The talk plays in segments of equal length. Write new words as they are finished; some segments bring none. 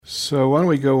So why don't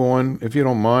we go on, if you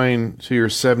don't mind, to your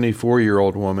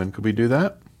 74-year-old woman. Could we do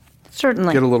that?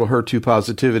 Certainly. Get a little HER2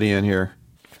 positivity in here.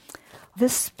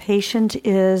 This patient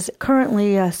is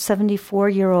currently a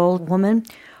 74-year-old woman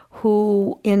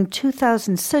who in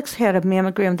 2006 had a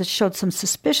mammogram that showed some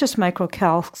suspicious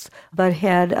microcalcs, but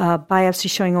had a biopsy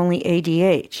showing only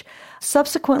ADH.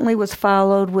 Subsequently was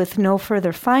followed with no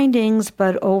further findings,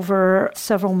 but over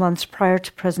several months prior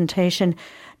to presentation,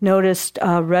 noticed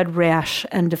a red rash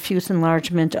and diffuse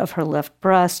enlargement of her left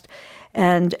breast.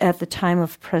 And at the time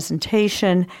of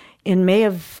presentation, in May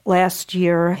of last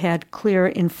year, had clear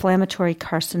inflammatory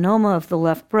carcinoma of the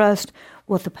left breast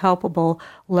with a palpable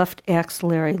left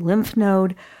axillary lymph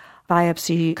node,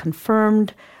 biopsy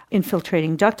confirmed,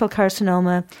 infiltrating ductal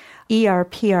carcinoma,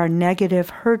 ER/PR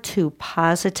negative, HER2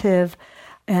 positive,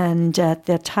 and at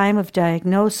the time of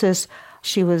diagnosis,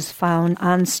 she was found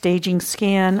on staging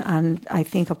scan, on I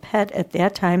think a PET at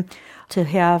that time, to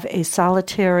have a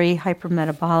solitary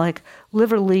hypermetabolic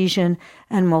liver lesion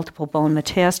and multiple bone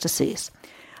metastases.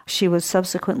 She was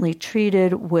subsequently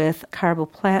treated with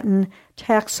carboplatin,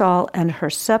 Taxol, and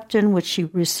Herceptin, which she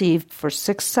received for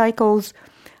 6 cycles,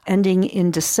 ending in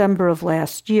December of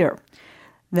last year.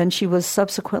 Then she was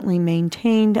subsequently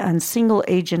maintained on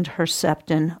single-agent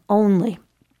Herceptin only.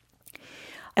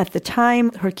 At the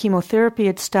time her chemotherapy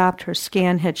had stopped, her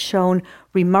scan had shown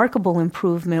remarkable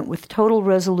improvement with total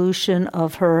resolution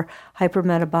of her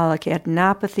hypermetabolic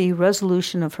adenopathy,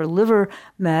 resolution of her liver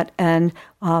met, and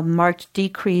marked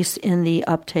decrease in the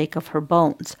uptake of her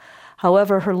bones.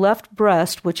 However, her left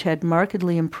breast, which had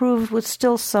markedly improved, was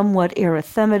still somewhat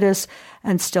erythematous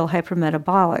and still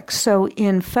hypermetabolic. So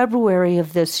in February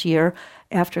of this year,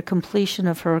 after completion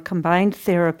of her combined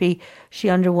therapy, she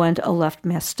underwent a left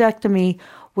mastectomy,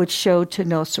 which showed, to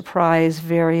no surprise,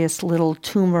 various little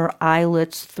tumor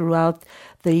islets throughout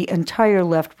the entire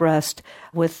left breast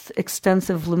with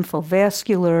extensive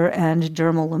lymphovascular and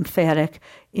dermal lymphatic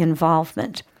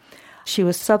involvement. She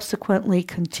was subsequently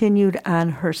continued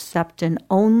on Herceptin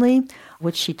only,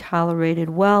 which she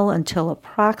tolerated well until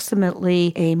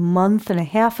approximately a month and a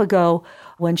half ago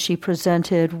when she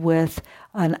presented with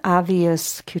an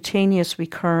obvious cutaneous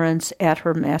recurrence at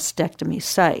her mastectomy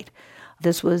site.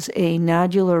 This was a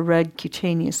nodular red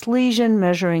cutaneous lesion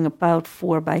measuring about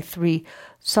 4 by 3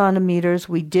 centimeters.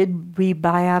 We did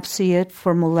rebiopsy it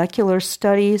for molecular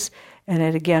studies, and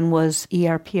it again was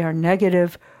ER/PR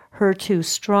negative, HER2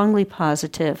 strongly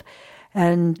positive.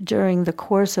 And during the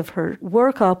course of her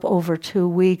workup over 2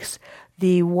 weeks,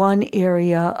 the one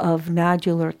area of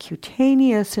nodular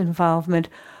cutaneous involvement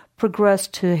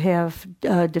progressed to have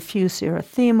diffuse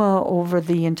erythema over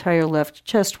the entire left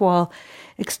chest wall,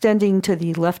 extending to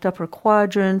the left upper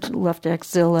quadrant, left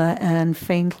axilla, and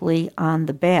faintly on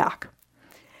the back.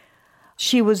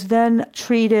 She was then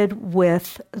treated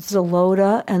with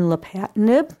Xeloda and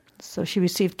lapatinib. So she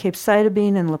received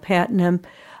capecitabine and lapatinib.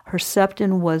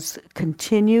 Herceptin was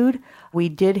continued. We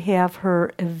did have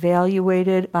her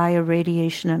evaluated by a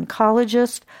radiation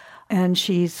oncologist, and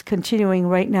she's continuing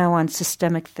right now on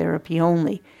systemic therapy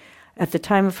only. At the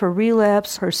time of her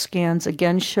relapse, her scans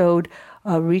again showed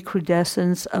a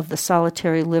recrudescence of the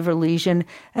solitary liver lesion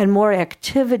and more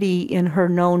activity in her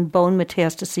known bone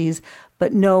metastases,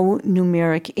 but no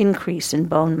numeric increase in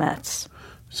bone mets.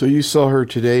 So you saw her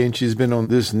today, and she's been on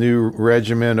this new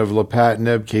regimen of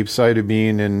lapatinib,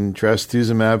 capecitabine, and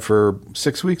trastuzumab for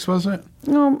 6 weeks, was it?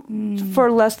 No,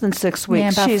 for less than 6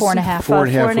 weeks. Yeah, about 4.5. Four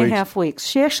and a half weeks.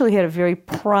 She actually had a very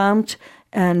prompt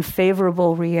and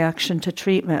favorable reaction to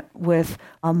treatment with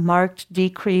a marked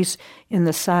decrease in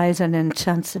the size and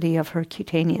intensity of her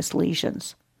cutaneous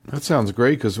lesions. That sounds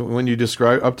great, because when you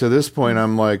describe up to this point,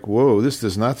 I'm like, whoa, this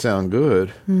does not sound good.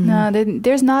 Mm-hmm. No,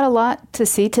 there's not a lot to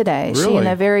see today. Really? She, in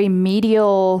the very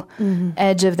medial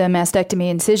edge of the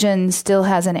mastectomy incision, still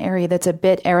has an area that's a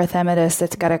bit erythematous,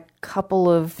 that's got a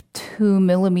couple of 2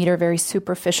 millimeter, very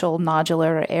superficial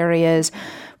nodular areas,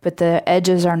 but the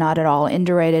edges are not at all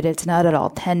indurated. It's not at all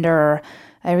tender.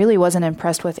 I really wasn't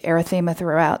impressed with erythema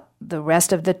throughout the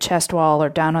rest of the chest wall or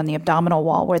down on the abdominal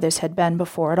wall where this had been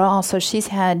before at all. So she's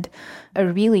had a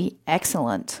really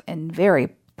excellent and very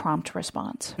prompt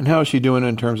response. And how is she doing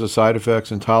in terms of side effects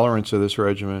and tolerance of this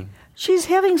regimen? She's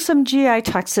having some GI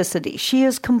toxicity. She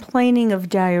is complaining of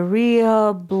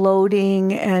diarrhea,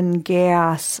 bloating, and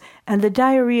gas. And the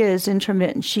diarrhea is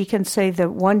intermittent. She can say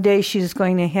that one day she's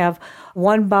going to have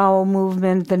 1 bowel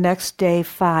movement, the next day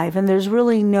 5. And there's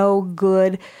really no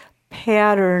good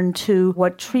pattern to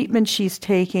what treatment she's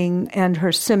taking and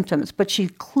her symptoms. But she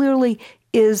clearly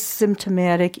is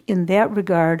symptomatic in that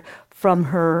regard from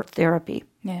her therapy.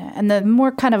 Yeah, and the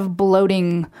more kind of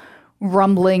bloating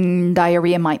rumbling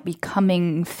diarrhea might be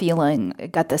coming feeling, I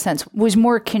got the sense, was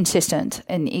more consistent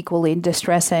and equally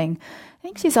distressing. I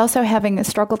think she's also having a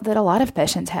struggle that a lot of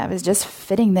patients have, is just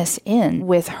fitting this in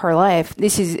with her life.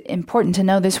 This is important to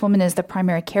know. This woman is the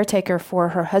primary caretaker for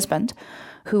her husband,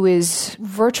 who is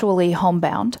virtually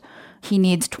homebound. He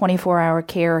needs 24-hour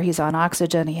care. He's on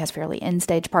oxygen. He has fairly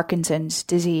end-stage Parkinson's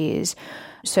disease.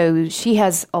 So she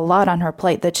has a lot on her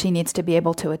plate that she needs to be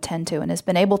able to attend to, and has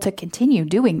been able to continue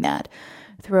doing that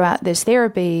throughout this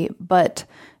therapy. But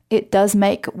it does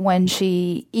make when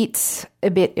she eats a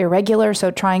bit irregular,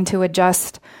 so trying to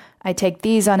adjust. I take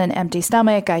these on an empty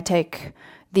stomach. I take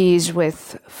these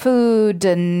with food.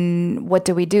 And what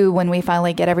do we do when we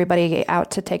finally get everybody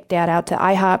out to take Dad out to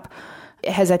IHOP?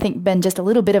 It has, I think, been just a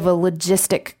little bit of a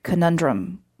logistic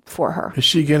conundrum for her. Is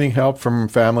she getting help from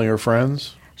family or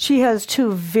friends? She has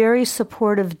two very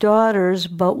supportive daughters,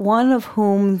 but one of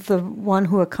whom, the one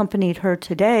who accompanied her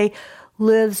today,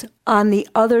 lives on the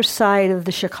other side of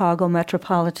the Chicago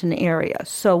metropolitan area.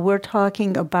 So we're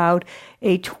talking about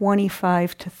a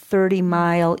 25 to 30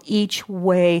 mile each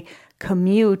way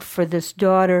commute for this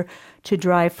daughter to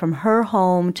drive from her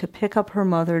home to pick up her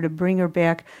mother, to bring her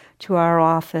back to our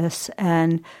office,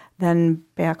 and then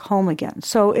back home again.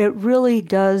 So it really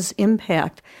does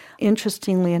impact.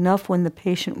 Interestingly enough, when the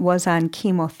patient was on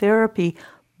chemotherapy,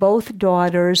 both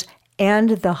daughters and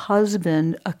the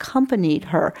husband accompanied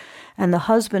her. And the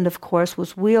husband, of course,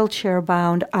 was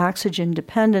wheelchair-bound,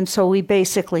 oxygen-dependent, so we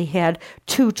basically had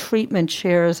two treatment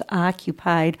chairs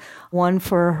occupied, one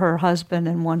for her husband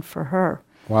and one for her.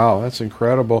 Wow, that's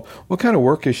incredible. What kind of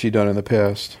work has she done in the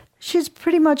past? She's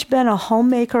pretty much been a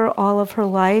homemaker all of her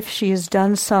life. She has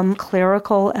done some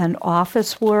clerical and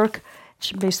office work.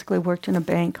 She basically worked in a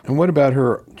bank. And what about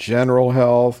her general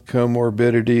health,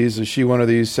 comorbidities? Is she one of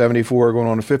these 74 going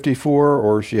on to 54,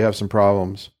 or does she have some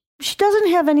problems? She doesn't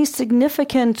have any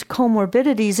significant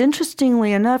comorbidities.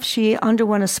 Interestingly enough, she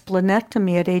underwent a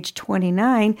splenectomy at age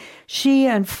 29. She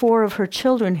and 4 of her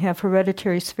children have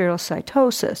hereditary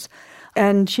spherocytosis.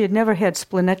 And she had never had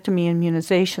splenectomy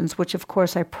immunizations, which, of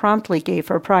course, I promptly gave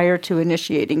her prior to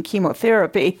initiating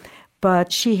chemotherapy.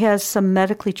 But she has some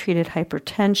medically treated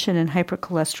hypertension and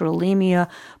hypercholesterolemia,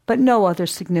 but no other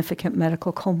significant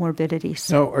medical comorbidities.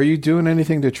 Now, are you doing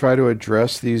anything to try to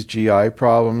address these GI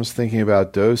problems, thinking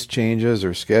about dose changes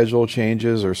or schedule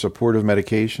changes or supportive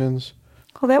medications?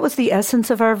 Well, that was the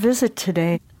essence of our visit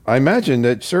today. I imagine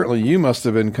that certainly you must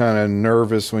have been kind of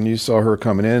nervous when you saw her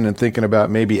coming in and thinking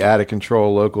about maybe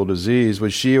out-of-control local disease.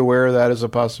 Was she aware of that as a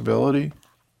possibility?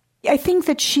 I think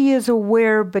that she is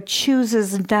aware but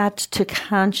chooses not to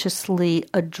consciously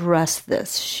address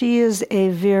this. She is a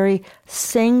very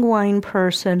sanguine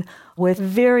person with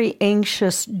very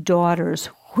anxious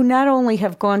daughters who not only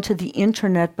have gone to the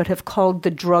internet but have called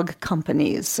the drug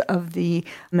companies of the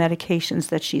medications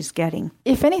that she's getting.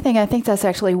 If anything, I think that's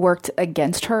actually worked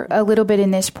against her a little bit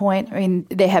in this point. I mean,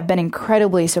 they have been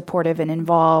incredibly supportive and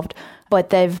involved, but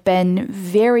they've been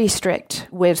very strict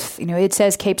with, it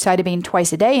says capecitabine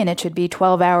twice a day, and it should be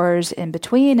 12 hours in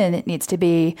between, and it needs to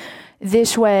be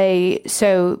this way.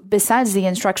 So besides the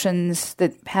instructions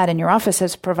that Pat in your office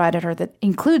has provided her that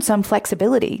include some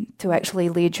flexibility to actually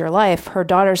lead your life, her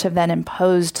daughters have then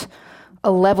imposed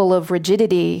a level of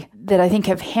rigidity that I think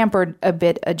have hampered a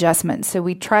bit adjustments. So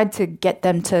we tried to get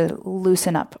them to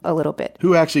loosen up a little bit.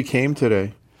 Who actually came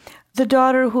today? The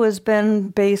daughter who has been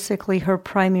basically her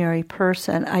primary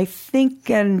person. I think,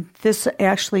 and this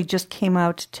actually just came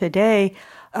out today,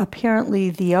 apparently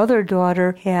the other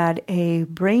daughter had a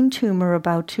brain tumor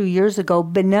about 2 years ago,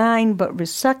 benign but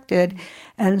resected,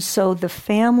 and so the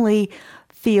family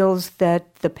feels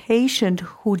that the patient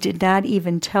who did not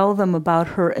even tell them about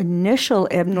her initial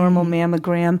abnormal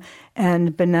mammogram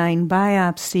and benign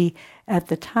biopsy at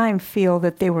the time feel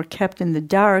that they were kept in the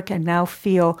dark and now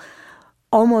feel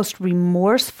almost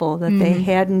remorseful that they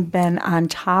hadn't been on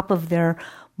top of their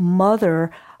mother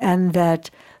and that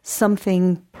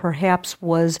something perhaps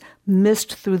was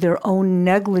missed through their own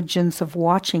negligence of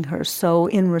watching her. So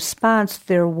in response,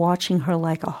 they're watching her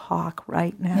like a hawk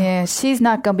right now. Yeah, she's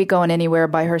not going to be going anywhere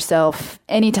by herself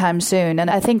anytime soon. And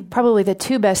I think probably the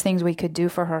two best things we could do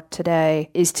for her today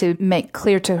is to make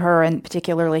clear to her, and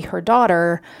particularly her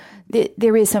daughter,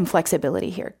 there is some flexibility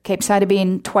here.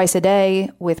 Capecitabine twice a day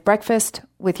with breakfast,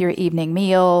 with your evening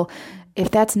meal.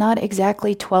 If that's not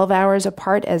exactly 12 hours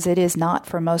apart, as it is not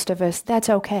for most of us, that's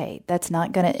okay. That's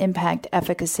not going to impact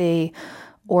efficacy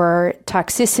or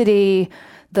toxicity.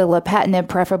 The lapatinib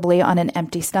preferably on an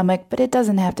empty stomach, but it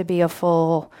doesn't have to be a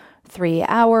full 3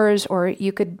 hours, or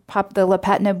you could pop the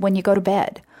lapatinib when you go to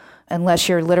bed. unless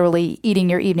you're literally eating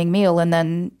your evening meal and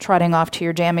then trotting off to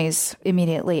your jammies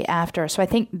immediately after. So I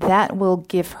think that will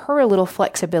give her a little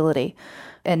flexibility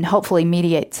and hopefully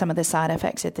mediate some of the side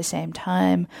effects at the same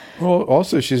time. Well,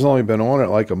 also, she's only been on it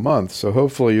like a month, so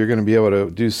hopefully you're going to be able to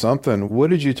do something.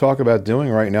 What did you talk about doing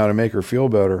right now to make her feel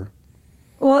better?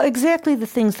 Well, exactly the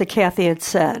things that Kathy had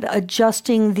said,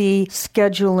 adjusting the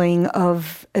scheduling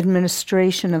of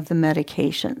administration of the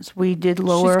medications. We did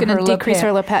lower She's going to decrease her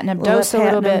lapatinib dose a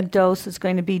little bit. Dose is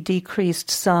going to be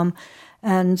decreased some.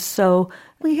 And so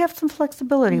we have some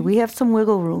flexibility. We have some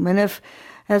wiggle room. And if,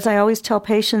 as I always tell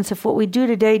patients, if what we do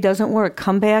today doesn't work,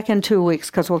 come back in 2 weeks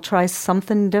because we'll try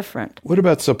something different. What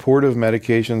about supportive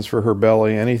medications for her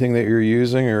belly? Anything that you're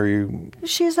using, or you?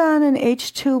 She's on an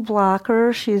H2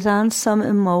 blocker. She's on some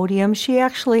Imodium. She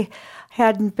actually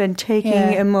hadn't been taking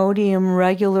Imodium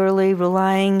regularly,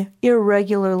 relying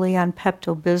irregularly on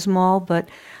Pepto-Bismol, but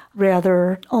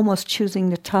rather almost choosing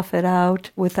to tough it out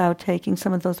without taking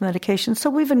some of those medications. So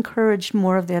we've encouraged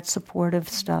more of that supportive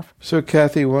stuff. So,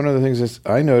 Kathy, one of the things that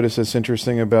I noticed that's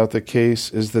interesting about the case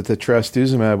is that the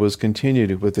trastuzumab was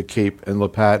continued with the CAPE and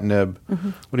lapatinib. Mm-hmm.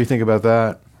 What do you think about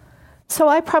that? So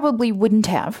I probably wouldn't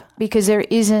have, because there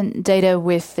isn't data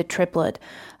with the triplet.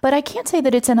 But I can't say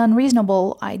that it's an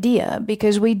unreasonable idea,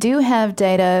 because we do have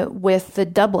data with the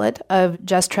doublet of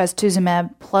just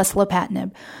trastuzumab plus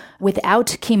lapatinib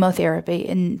without chemotherapy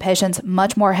in patients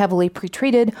much more heavily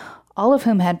pretreated, all of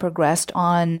whom had progressed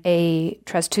on a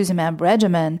trastuzumab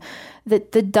regimen,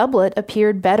 that the doublet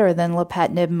appeared better than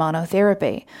lapatinib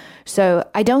monotherapy. So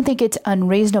I don't think it's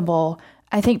unreasonable.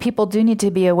 I think people do need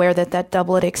to be aware that that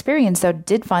doublet experience, though,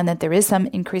 did find that there is some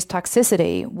increased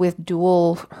toxicity with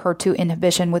dual HER2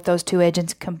 inhibition with those two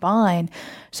agents combined.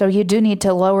 So you do need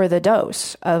to lower the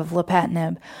dose of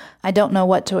lapatinib. I don't know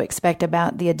what to expect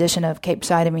about the addition of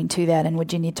capecitabine to that, and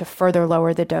would you need to further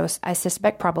lower the dose? I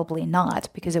suspect probably not,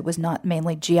 because it was not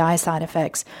mainly GI side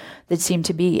effects that seemed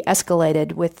to be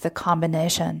escalated with the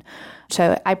combination.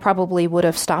 So I probably would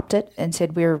have stopped it and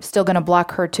said we're still going to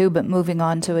block HER2, but moving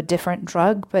on to a different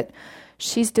drug. But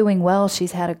she's doing well.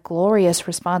 She's had a glorious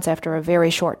response after a very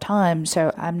short time.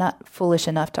 So I'm not foolish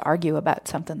enough to argue about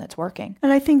something that's working.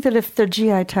 And I think that if the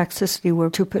GI toxicity were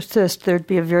to persist, there'd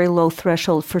be a very low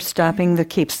threshold for stopping the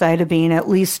capecitabine, at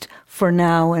least for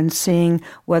now, and seeing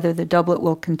whether the doublet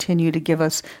will continue to give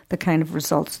us the kind of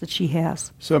results that she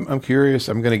has. So I'm curious.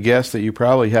 I'm going to guess that you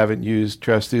probably haven't used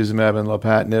trastuzumab and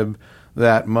lapatinib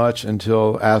that much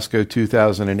until ASCO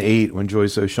 2008, when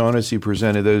Joyce O'Shaughnessy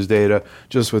presented those data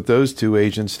just with those two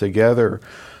agents together.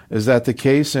 Is that the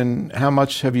case? And how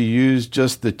much have you used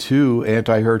just the two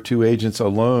anti-HER2 agents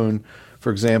alone,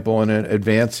 for example, in an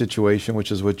advanced situation,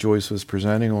 which is what Joyce was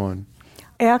presenting on?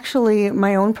 Actually,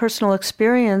 my own personal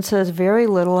experience is very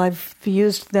little. I've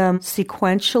used them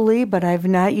sequentially, but I've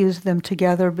not used them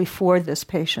together before this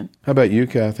patient. How about you,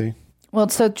 Kathy? Well,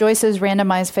 so Joyce's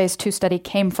randomized phase 2 study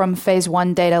came from phase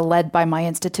 1 data led by my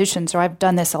institution, so I've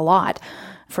done this a lot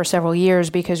for several years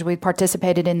because we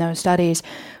participated in those studies.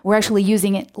 We're actually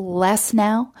using it less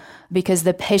now because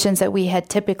the patients that we had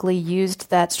typically used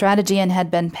that strategy in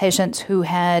had been patients who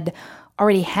had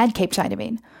already had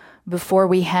capecitabine before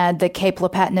we had the CAPE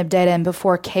lapatinib data and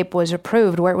before CAPE was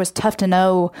approved, where it was tough to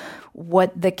know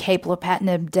what the CAPE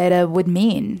lapatinib data would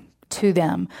mean to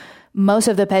them. Most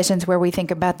of the patients where we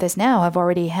think about this now have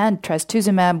already had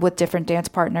trastuzumab with different dance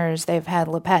partners. They've had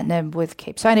lapatinib with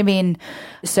capecitabine.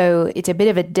 So it's a bit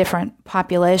of a different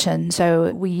population.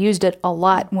 So we used it a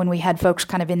lot when we had folks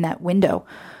kind of in that window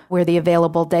where the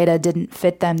available data didn't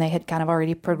fit them. They had kind of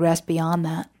already progressed beyond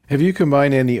that. Have you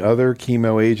combined any other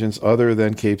chemo agents other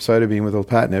than capecitabine with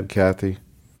lapatinib, Kathy?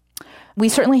 We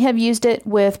certainly have used it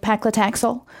with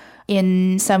paclitaxel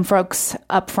in some folks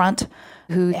up front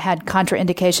who had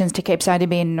contraindications to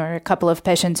capecitabine, or a couple of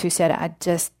patients who said,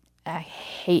 I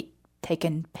hate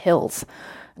taking pills,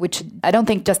 which I don't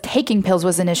think just taking pills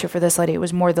was an issue for this lady. It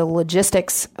was more the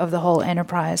logistics of the whole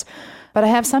enterprise. But I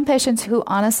have some patients who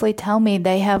honestly tell me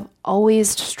they have always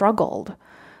struggled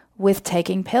with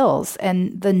taking pills.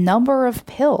 And the number of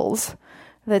pills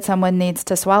that someone needs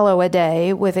to swallow a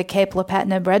day with a CAPE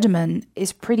lapatinib regimen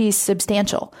is pretty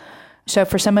substantial. So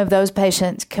for some of those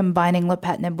patients, combining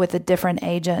lapatinib with a different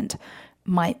agent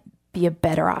might be a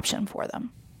better option for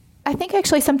them. I think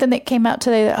actually something that came out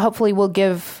today that hopefully will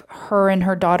give her and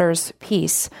her daughters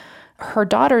peace. Her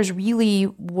daughters really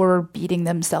were beating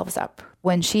themselves up.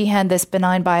 When she had this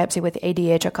benign biopsy with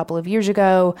ADH a couple of years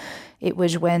ago, it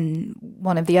was when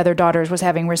one of the other daughters was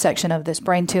having resection of this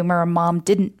brain tumor. Mom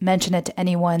didn't mention it to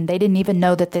anyone. They didn't even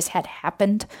know that this had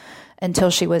happened until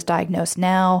she was diagnosed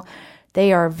now.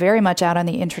 they are very much out on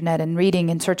the internet and reading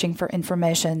and searching for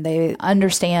information. They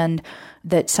understand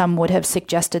that some would have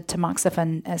suggested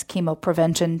tamoxifen as chemo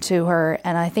prevention to her.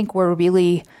 And I think we're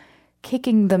really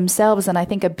kicking themselves and I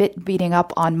think a bit beating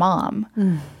up on mom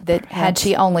that perhaps. Had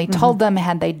she only told them,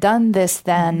 had they done this,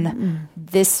 then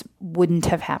this wouldn't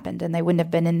have happened and they wouldn't have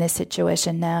been in this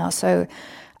situation now. So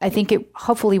I think it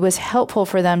hopefully was helpful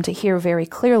for them to hear very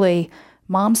clearly,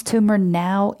 mom's tumor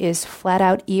now is flat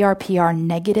out ERPR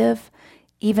negative.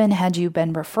 Even had you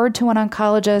been referred to an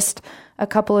oncologist a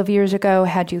couple of years ago,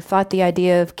 had you thought the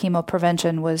idea of chemo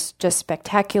prevention was just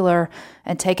spectacular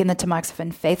and taken the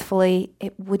tamoxifen faithfully,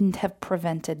 it wouldn't have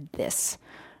prevented this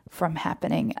from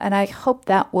happening. And I hope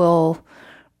that will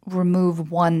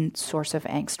remove one source of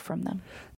angst from them.